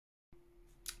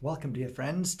Welcome, dear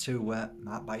friends, to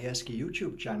Mark Bajerski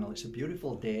YouTube channel. It's a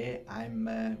beautiful day. I'm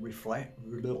I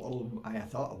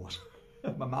thought I was.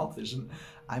 My mouth isn't.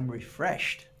 I'm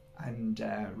refreshed and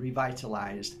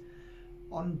revitalized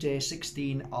on day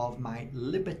 16 of my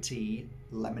Liberty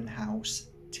Lemon House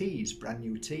teas, brand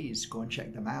new teas. Go and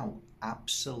check them out.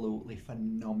 Absolutely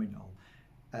phenomenal.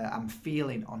 I'm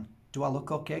feeling on. Do I look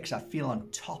okay? Because I feel on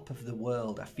top of the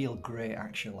world. I feel great,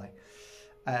 actually.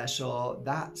 So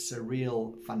that's a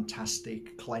real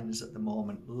fantastic cleanse at the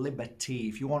moment. Liberty.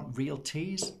 If you want real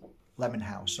teas, Lemon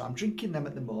House. So I'm drinking them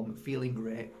at the moment, feeling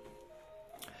great.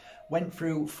 Went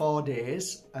through 4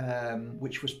 days,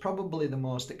 which was probably the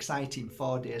most exciting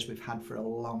 4 days we've had for a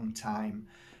long time.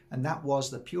 And that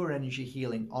was the Pure Energy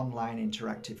Healing online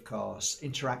interactive course.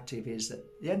 Interactive is that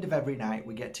at the end of every night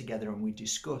we get together and we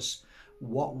discuss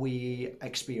what we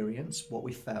experienced, what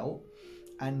we felt,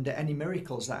 and any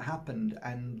miracles that happened.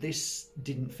 And this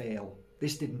didn't fail.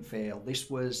 This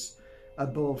was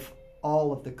above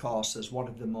all of the courses, one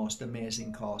of the most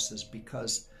amazing courses,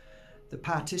 because the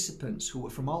participants, who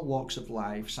were from all walks of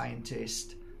life,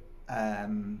 scientists,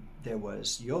 there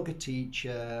was yoga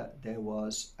teacher, there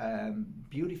was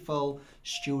beautiful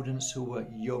students who were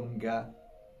younger,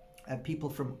 and people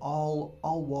from all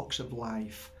walks of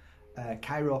life,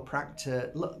 chiropractor,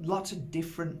 lots of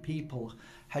different people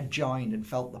had joined and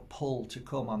felt the pull to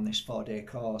come on this 4-day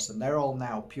course, and they're all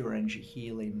now Pure Energy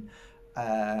Healing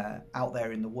out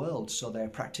there in the world. So they're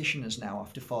practitioners now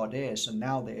after 4 days, so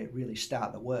now they really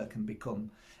start the work and become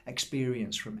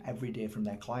experienced from every day from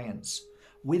their clients.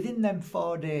 Within them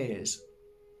 4 days,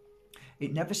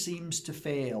 it never seems to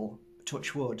fail,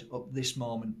 touch wood, up this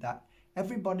moment, that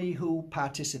everybody who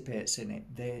participates in it,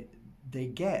 they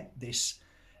get this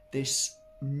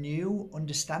new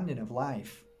understanding of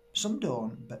life. Some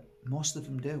don't, but most of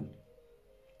them do.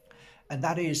 And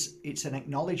that is, it's an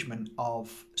acknowledgement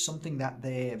of something that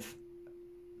they've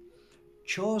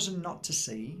chosen not to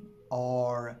see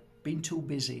or been too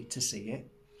busy to see it.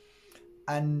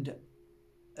 And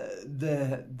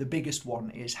the biggest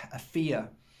one is a fear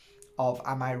of,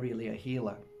 am I really a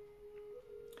healer?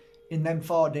 In them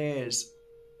 4 days,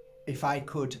 if I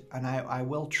could, and I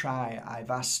will try, I've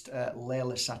asked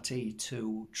Layla Sati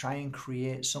to try and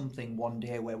create something one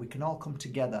day where we can all come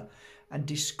together and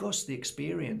discuss the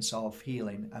experience of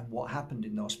healing and what happened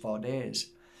in those 4 days.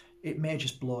 It may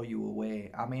just blow you away.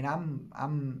 I mean,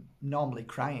 I'm normally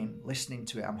crying listening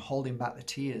to it. I'm holding back the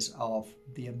tears of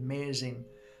the amazing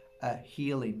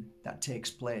healing that takes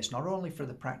place, not only for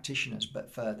the practitioners,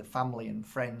 but for the family and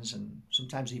friends and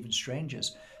sometimes even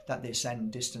strangers that they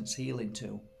send distant healing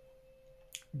to.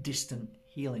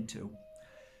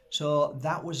 So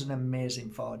that was an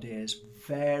amazing 4 days.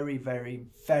 Very, very,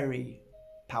 very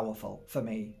powerful for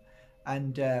me.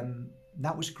 And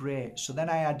that was great. So then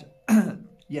I had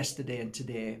yesterday and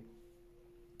today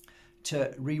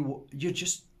to you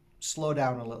just slow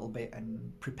down a little bit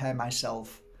and prepare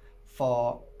myself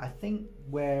for, I think,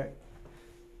 where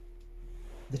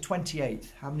the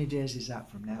 28th. How many days is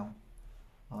that from now?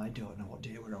 I don't know what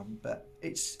day we're on, but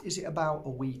is it about a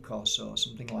week or so,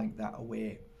 something like that,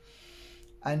 away?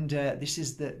 And this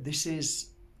is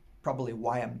probably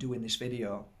why I'm doing this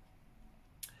video.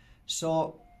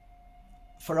 So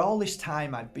for all this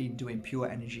time, I've been doing Pure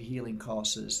Energy Healing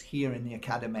courses here in the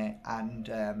academy, and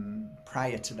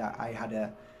prior to that, I had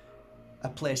a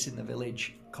place in the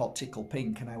village called Tickle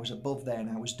Pink, and I was above there, and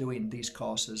I was doing these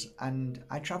courses, and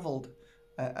I travelled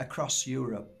across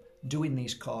Europe doing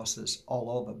these courses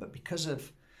all over. But because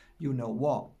of you know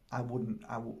what, I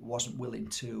wasn't willing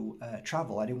to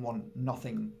travel. I didn't want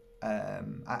nothing.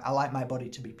 I like my body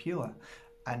to be pure,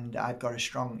 and I've got a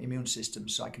strong immune system,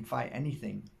 so I can fight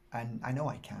anything, and I know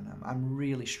I can. I'm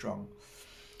really strong.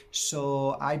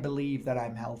 So I believe that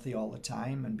I'm healthy all the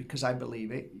time, and because I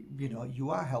believe it, you know,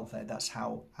 you are healthy. That's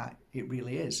how it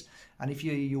really is. And if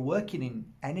you're working in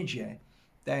energy,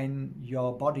 then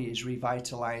your body is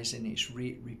revitalizing, it's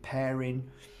repairing,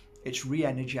 it's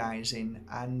re-energizing,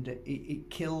 and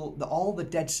it all the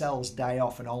dead cells die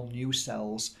off and all new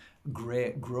cells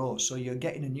grow. So you're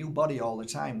getting a new body all the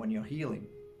time when you're healing.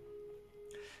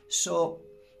 So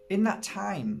in that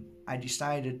time, I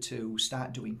decided to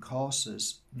start doing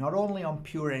courses, not only on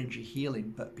Pure Energy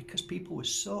Healing, but because people were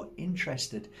so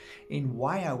interested in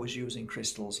why I was using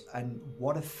crystals and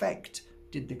what effect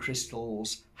did the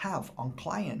crystals have on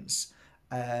clients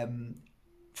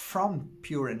from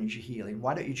Pure Energy Healing.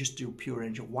 Why don't you just do Pure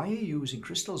Energy? Why are you using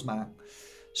crystals, Mark?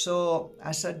 So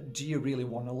I said, do you really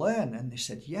want to learn? And they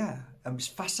said, yeah, it was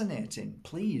fascinating,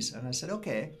 please. And I said,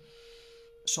 okay.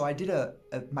 So I did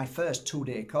my first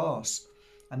 2-day course,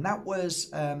 and that was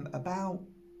about,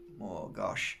 oh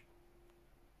gosh,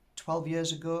 12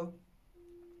 years ago.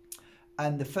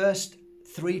 And the first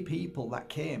 3 people that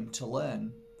came to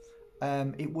learn,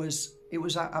 it was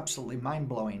absolutely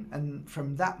mind-blowing. And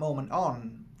from that moment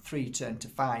on, 3 turned to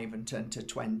 5 and turned to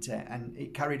 20, and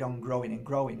it carried on growing and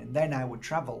growing. And then I would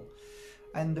travel.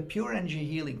 And the Pure Energy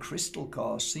Healing Crystal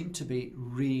course seemed to be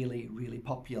really, really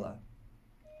popular.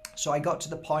 So I got to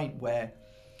the point where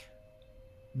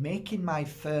making my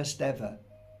first ever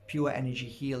Pure Energy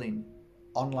Healing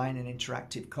online and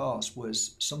interactive course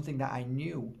was something that I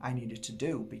knew I needed to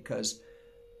do, because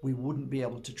we wouldn't be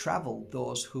able to travel,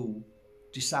 those who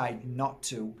decide not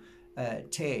to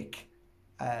take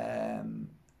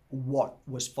what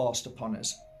was forced upon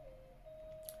us.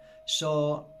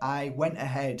 So I went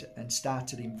ahead and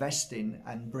started investing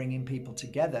and bringing people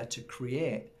together to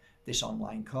create this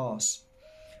online course.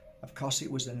 Of course,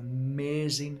 it was an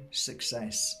amazing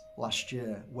success last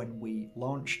year when we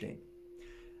launched it.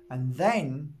 And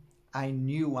then I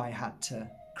knew I had to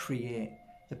create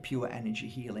the Pure Energy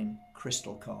Healing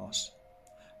Crystal course.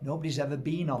 Nobody's ever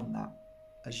been on that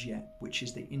as yet, which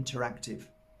is the interactive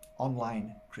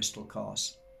online crystal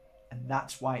course. And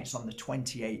that's why it's on the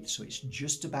 28th, so it's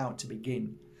just about to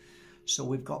begin. So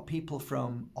we've got people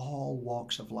from all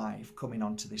walks of life coming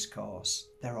onto this course.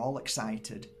 They're all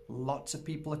excited. Lots of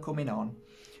people are coming on.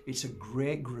 It's a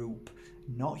great group,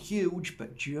 not huge,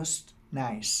 but just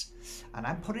nice. And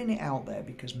I'm putting it out there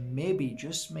because maybe,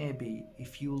 just maybe,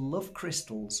 if you love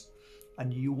crystals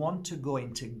and you want to go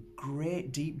into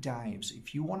great deep dives,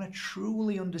 if you want to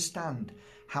truly understand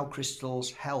how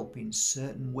crystals help in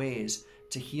certain ways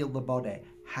to heal the body,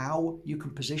 how you can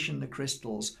position the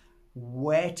crystals,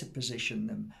 where to position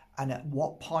them, and at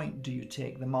what point do you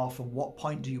take them off, and what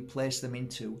point do you place them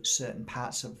into certain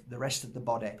parts of the rest of the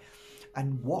body,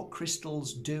 and what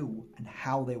crystals do and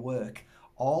how they work.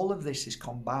 All of this is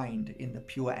combined in the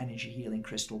Pure Energy Healing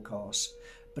Crystal course,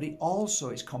 but it also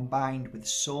is combined with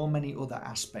so many other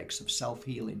aspects of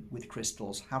self-healing with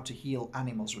crystals, how to heal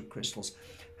animals with crystals,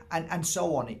 and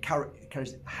so on. It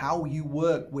carries how you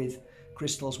work with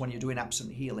crystals when you're doing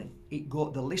absent healing.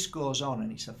 The list goes on,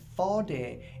 and it's a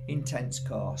 4-day intense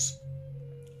course.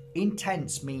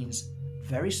 Intense means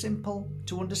very simple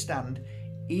to understand,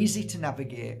 easy to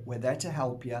navigate. We're there to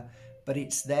help you, but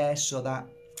it's there so that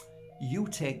you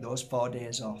take those 4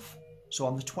 days off. So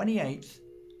on the 28th,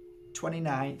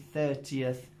 29th,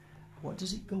 30th, what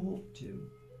does it go up to?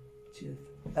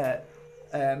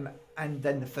 And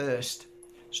then the 1st.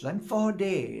 So then 4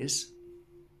 days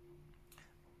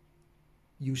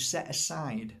you set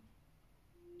aside.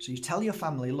 So you tell your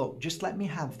family, look, just let me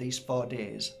have these 4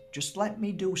 days. Just let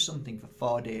me do something for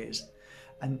 4 days.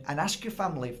 And ask your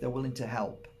family if they're willing to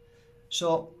help.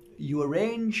 So you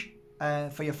arrange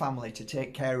for your family to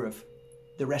take care of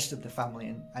the rest of the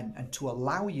family and to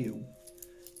allow you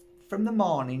from the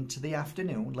morning to the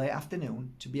afternoon, late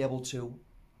afternoon, to be able to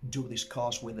do this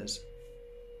course with us.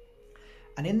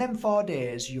 And in them 4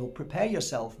 days, you'll prepare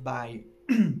yourself by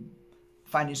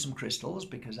finding some crystals,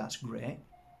 because that's great.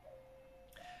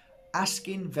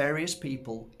 Asking various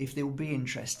people if they would be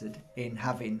interested in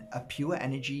having a Pure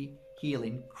Energy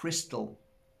Healing Crystal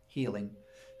healing.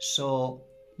 So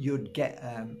you'd get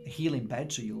a healing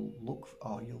bed, so you'll look,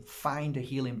 or you'll find a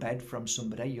healing bed from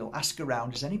somebody. You'll ask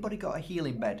around, has anybody got a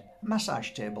healing bed,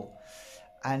 massage table?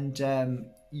 And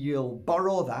you'll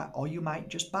borrow that, or you might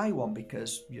just buy one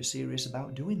because you're serious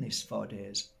about doing this 4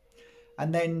 days.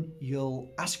 And then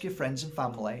you'll ask your friends and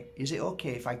family, is it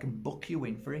okay if I can book you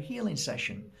in for a healing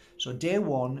session? So day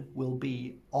 1 will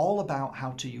be all about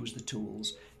how to use the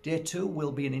tools. Day 2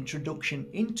 will be an introduction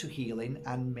into healing,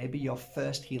 and maybe your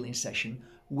first healing session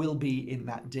will be in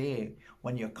that day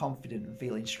when you're confident and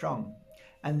feeling strong.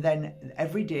 And then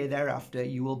every day thereafter,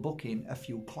 you will book in a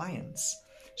few clients.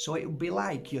 So it will be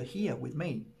like you're here with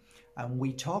me, and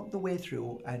we talk the way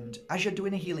through, and as you're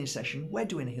doing a healing session, we're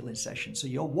doing a healing session. So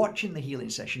you're watching the healing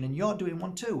session and you're doing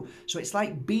one too. So it's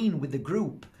like being with the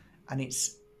group, and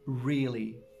it's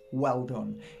really well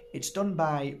done. It's done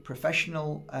by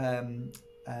professional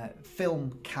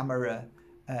film camera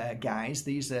guys.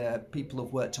 These are people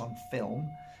who've worked on film.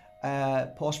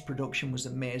 Post-production was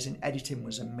amazing, editing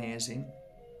was amazing,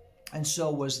 and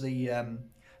so was the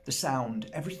sound.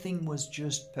 Everything was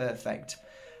just perfect.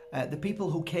 The people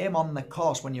who came on the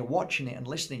course, when you're watching it and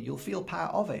listening, you'll feel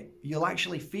part of it. You'll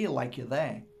actually feel like you're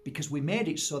there, because we made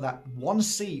it so that one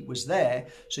seat was there,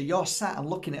 so you're sat and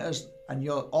looking at us, and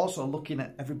you're also looking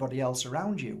at everybody else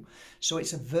around you. So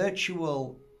it's a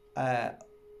virtual,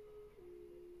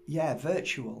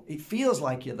 virtual. It feels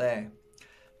like you're there.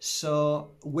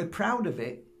 So we're proud of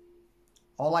it.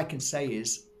 All I can say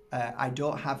is I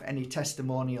don't have any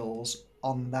testimonials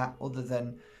on that other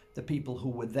than the people who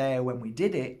were there when we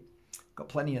did it. Got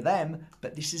plenty of them,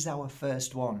 but this is our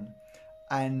first one.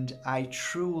 And I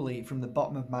truly, from the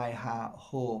bottom of my heart,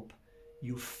 hope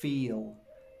you feel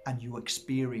and you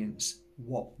experience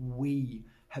what we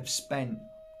have spent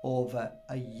over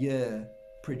a year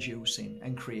producing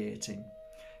and creating.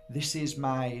 This is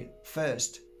my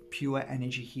first Pure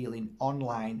Energy Healing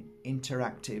online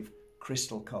interactive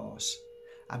crystal course.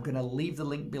 I'm going to leave the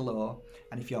link below,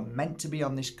 and if you're meant to be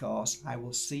on this course, I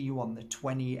will see you on the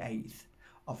 28th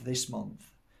of this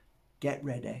month. Get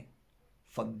ready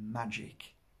for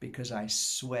magic, because I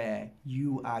swear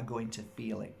you are going to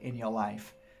feel it in your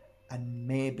life, and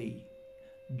maybe,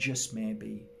 just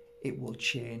maybe, it will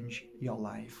change your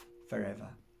life forever.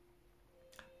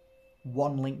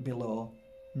 One link below,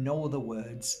 no other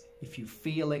words. If you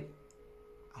feel it,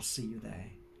 I'll see you there.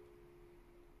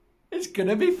 It's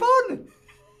gonna be fun!